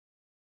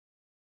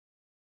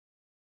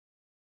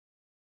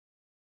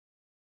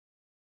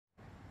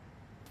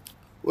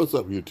What's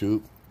up,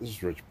 YouTube? This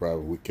is Rich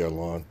Private Weekend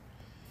Lawn.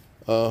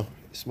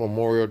 It's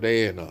Memorial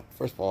Day, and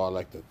first of all, I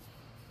like to,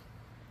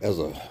 as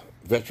a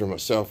veteran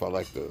myself, I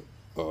like to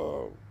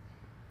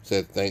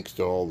say thanks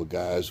to all the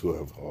guys who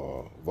have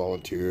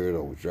volunteered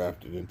or were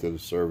drafted into the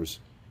service,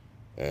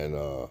 and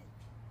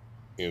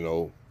you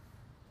know,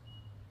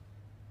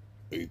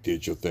 you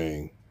did your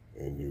thing,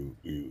 and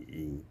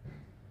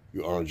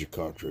you honored your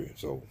country.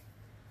 So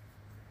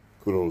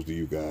kudos to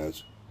you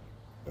guys.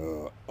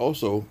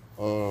 Also,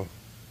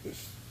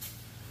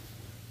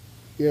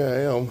 here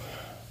I am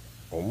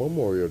on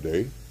Memorial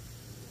Day.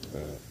 Uh,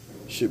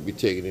 should be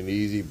taking it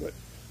easy, but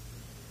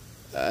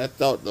I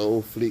thought the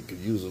old fleet could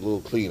use a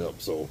little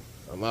cleanup, so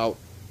I'm out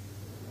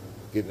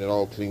getting it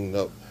all cleaned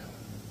up,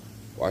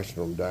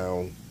 washing them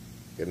down,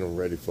 getting them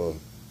ready for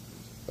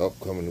the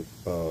upcoming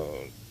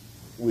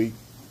week.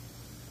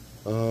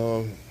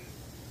 Um,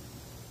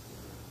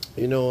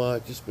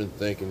 I've just been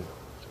thinking,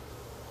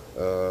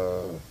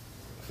 uh,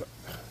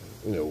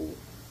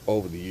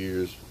 over the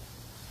years,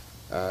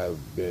 I've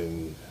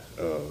been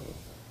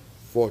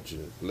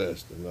fortunate,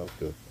 blessed enough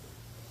to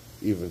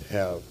even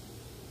have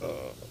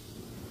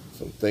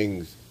some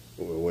things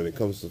when it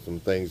comes to some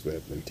things that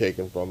have been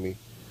taken from me.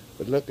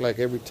 It looked like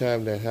every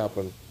time that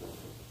happened,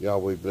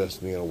 Yahweh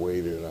blessed me in a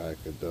way that I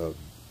could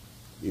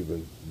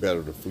even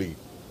better the fleet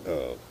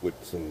with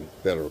some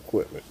better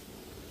equipment.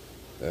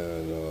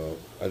 And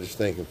I just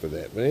thank him for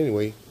that. But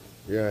anyway,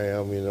 here I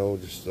am,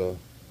 just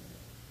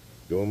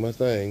doing my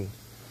thing.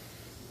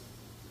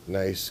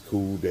 Nice,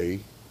 cool day.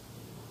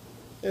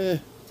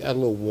 Got a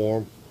little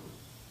warm.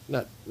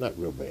 Not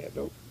real bad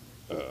though.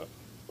 Uh,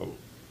 I'm,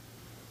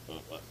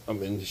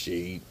 I'm in the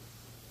shade.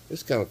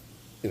 It's kind of,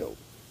 you know,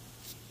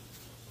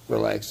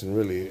 relaxing,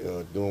 really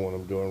doing what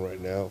I'm doing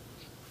right now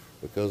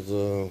because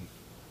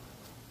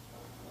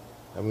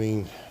I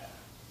mean,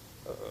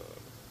 uh,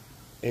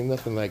 ain't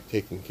nothing like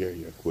taking care of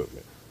your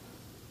equipment,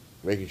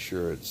 making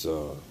sure it's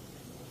in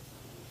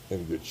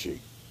good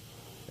shape,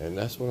 and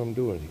that's what I'm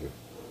doing here.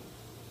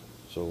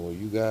 So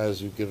you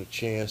guys, you get a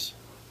chance,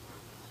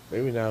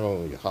 maybe not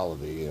on your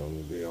holiday, on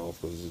the day off,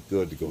 because it's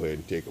good to go ahead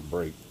and take a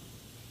break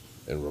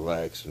and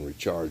relax and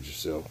recharge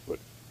yourself, but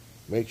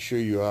make sure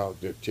you're out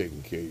there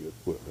taking care of your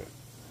equipment.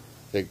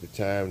 Take the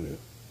time to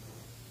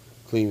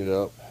clean it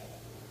up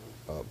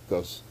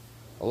because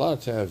a lot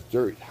of times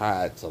dirt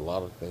hides a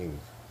lot of things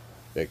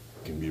that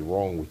can be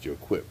wrong with your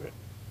equipment.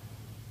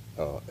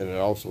 And it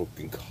also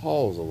can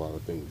cause a lot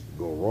of things to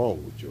go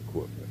wrong with your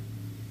equipment.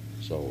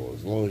 So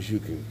as long as you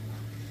can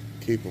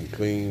keep them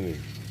clean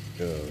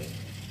and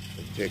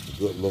take a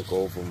good look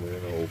over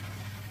them,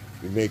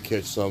 you may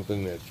catch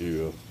something that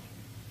you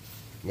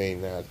may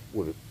not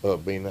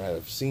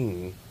have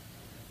seen,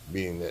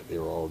 being that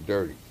they're all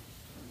dirty.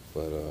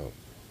 But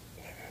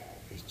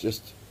it's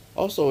just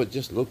also it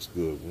just looks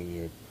good when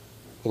you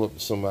pull up to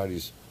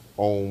somebody's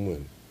home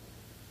and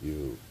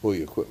you pull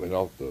your equipment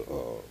off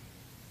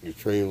your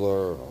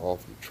trailer or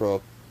off the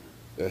truck.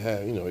 That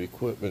have the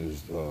equipment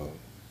is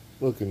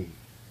looking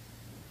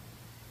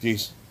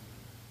decent.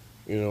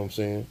 You know what I'm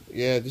saying?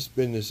 Yeah, this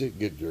business it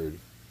get dirty.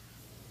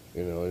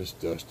 It's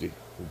dusty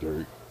and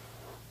dirt,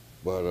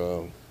 but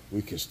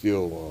we can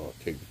still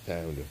take the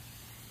time to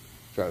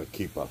try to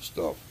keep our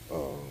stuff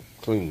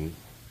clean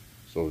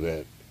so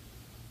that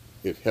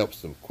it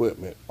helps the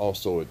equipment.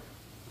 Also, it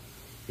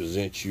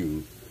presents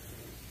you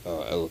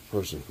as a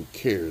person who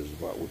cares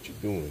about what you're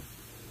doing.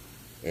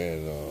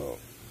 And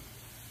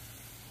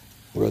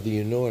whether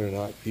you know it or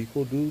not,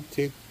 people do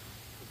take.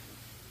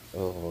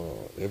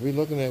 They'll be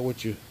looking at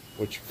what you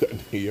cut in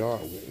the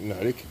yard. Now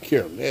they can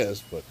care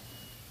less, but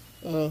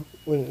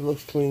when it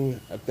looks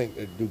clean, I think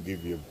they do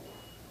give you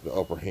the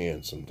upper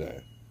hand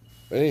sometimes.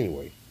 But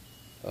anyway,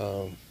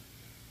 um,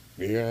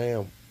 here I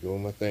am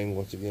doing my thing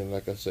once again.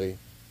 Like I say,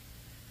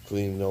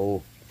 cleaning the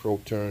old Pro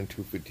Turn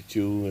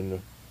 252 and the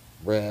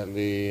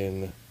Bradley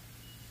and the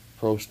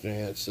Pro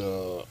Stance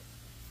Pro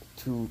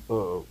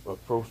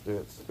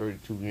Stance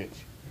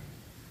 32-inch.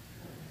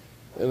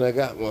 And I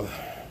got my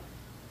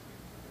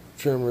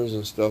trimmers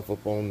and stuff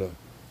up on the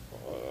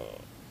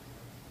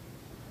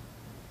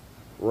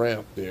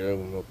ramp there.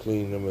 I'm gonna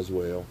clean them as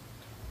well.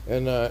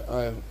 And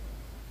I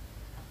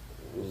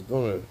was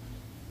gonna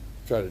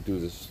try to do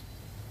this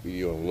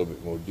video in a little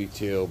bit more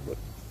detail, but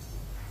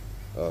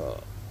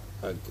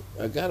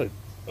I got a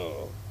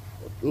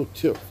little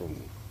tip from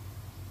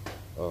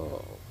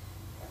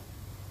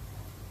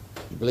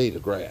Blade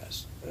of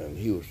Grass, and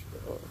he was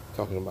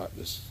talking about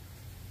this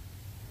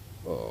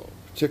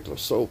particular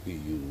soap he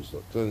used,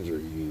 or cleanser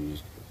he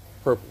used,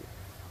 purple,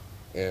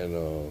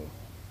 and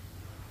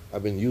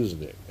I've been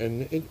using it,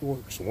 and it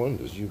works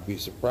wonders. You'd be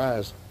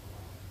surprised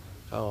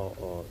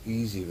how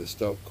easy the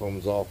stuff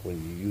comes off when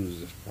you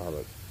use this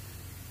product.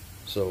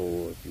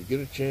 So if you get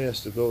a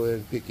chance to go ahead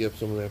and pick up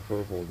some of that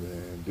purple,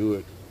 man, do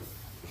it.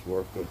 It's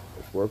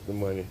worth the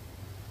money,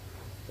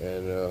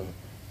 and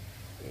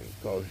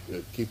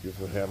keep you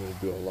from having to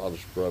do a lot of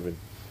scrubbing.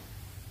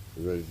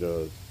 It really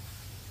does.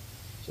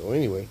 So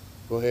anyway,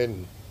 go ahead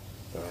and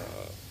I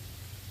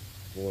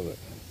want to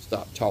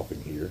stop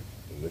talking here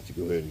and let you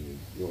go ahead and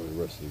enjoy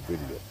the rest of the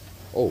video.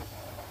 Oh,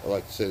 I'd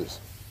like to say this.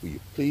 Will you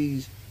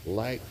please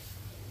like?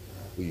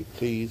 Will you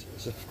please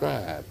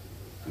subscribe?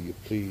 Will you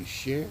please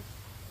share?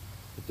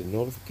 Hit the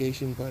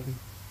notification button.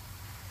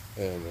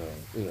 And,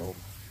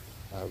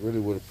 I really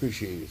would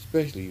appreciate it,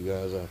 especially you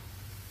guys. I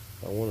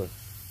want to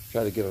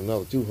try to get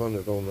another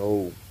 200 on the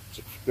old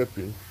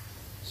subscription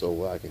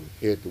so I can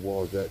head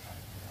towards that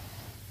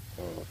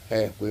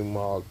halfway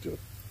mark to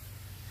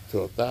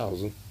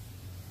 1,000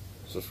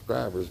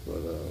 subscribers.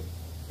 But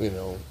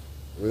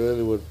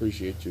really would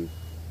appreciate you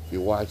if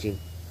you're watching.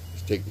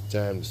 Just take the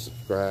time to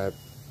subscribe,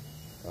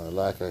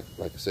 like I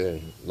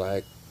said,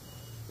 like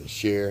and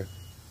share,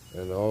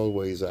 and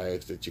always I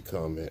ask that you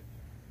comment.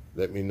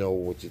 Let me know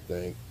what you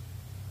think.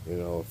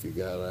 If you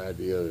got an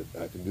idea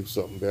that I can do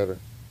something better,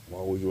 I'm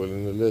always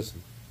willing to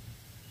listen.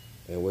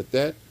 And with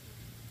that,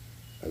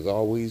 as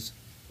always,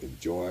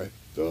 enjoy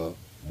the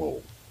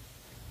mow.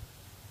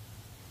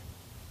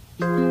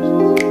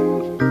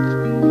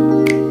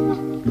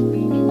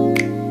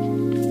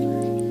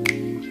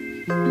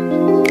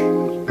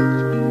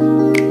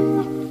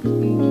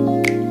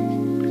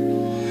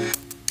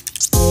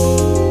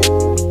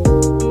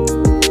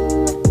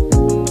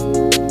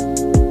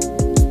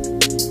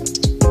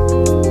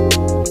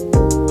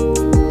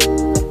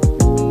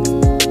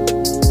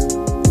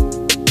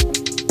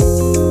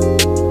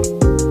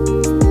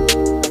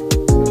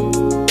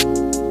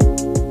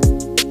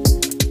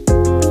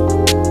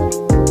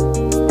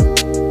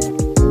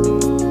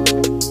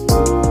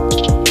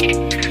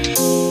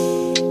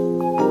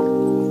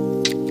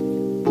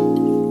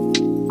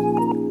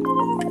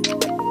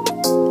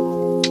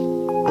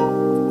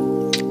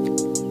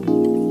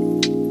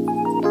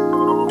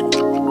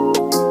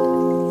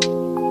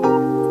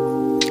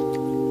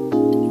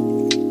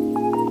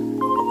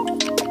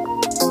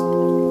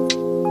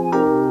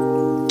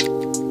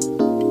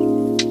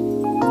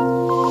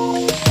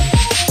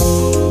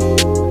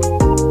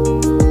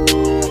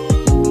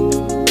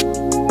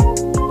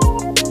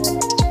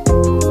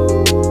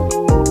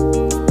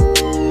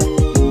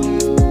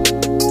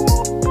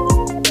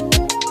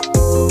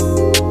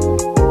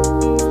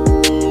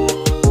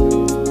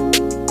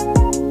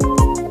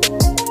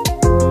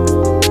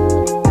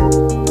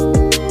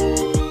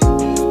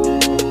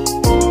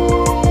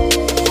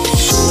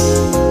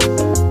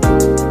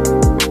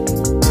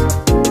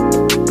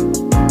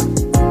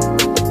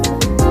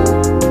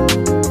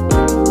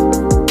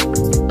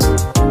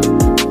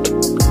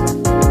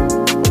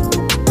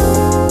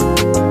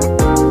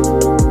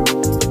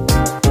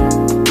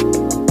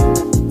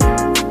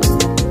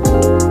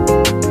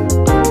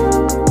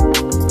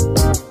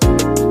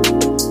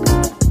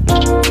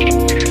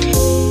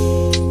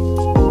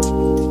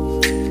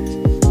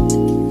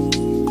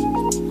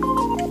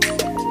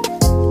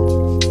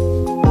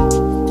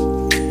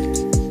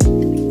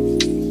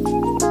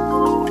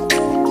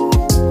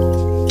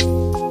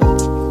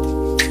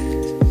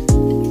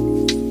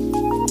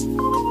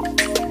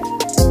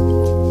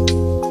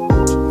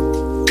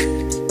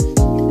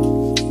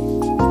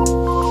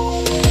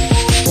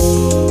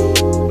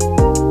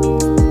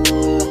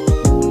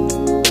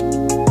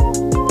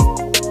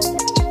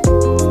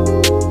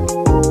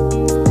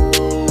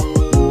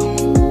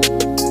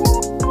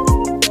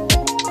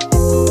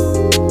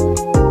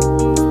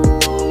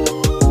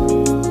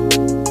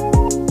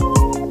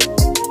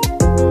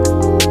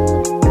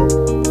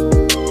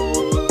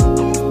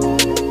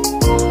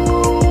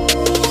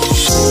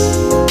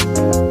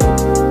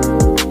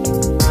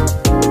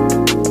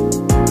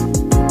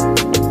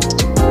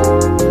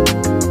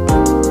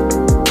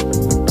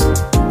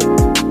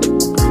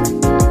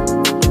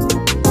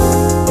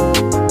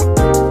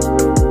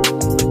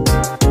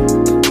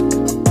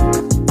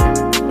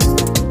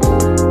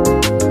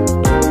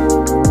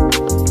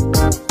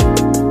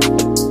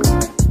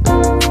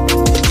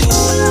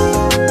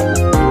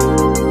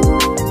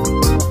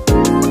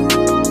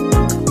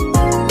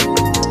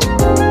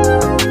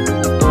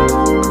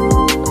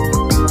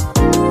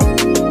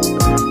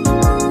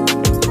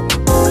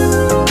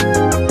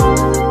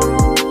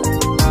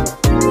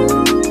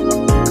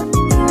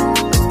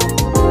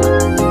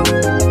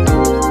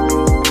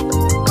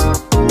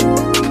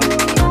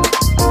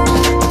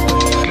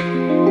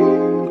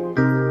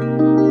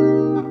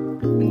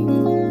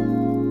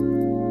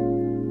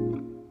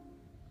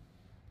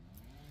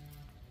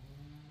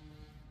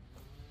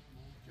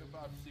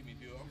 About to see me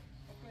do.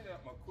 I'm cleaning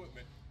up my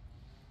equipment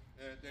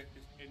that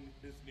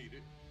is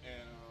needed,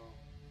 and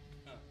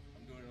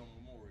I'm doing it on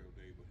Memorial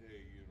Day. But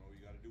hey, you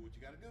got to do what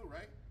you got to do,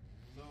 right?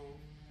 So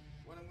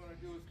what I'm going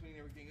to do is clean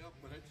everything up.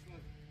 But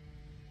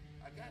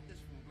I got this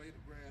from Blade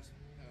of Grass.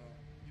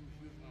 He was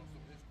using on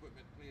some of his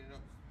equipment, cleaning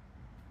up.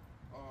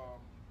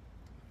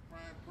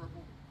 Prime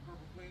purple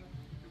cleaner.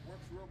 It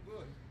works real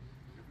good.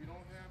 If you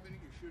don't have any,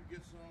 you should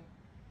get some.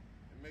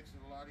 It makes it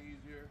a lot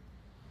easier.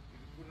 You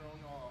can put it on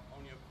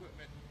your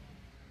equipment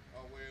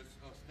where it's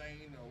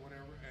stained or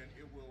whatever, and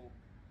it will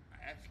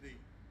actually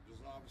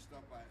dissolve the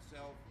stuff by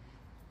itself.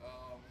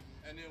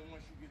 And then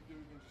once you get through,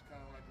 you can just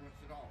kind of like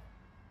rinse it off.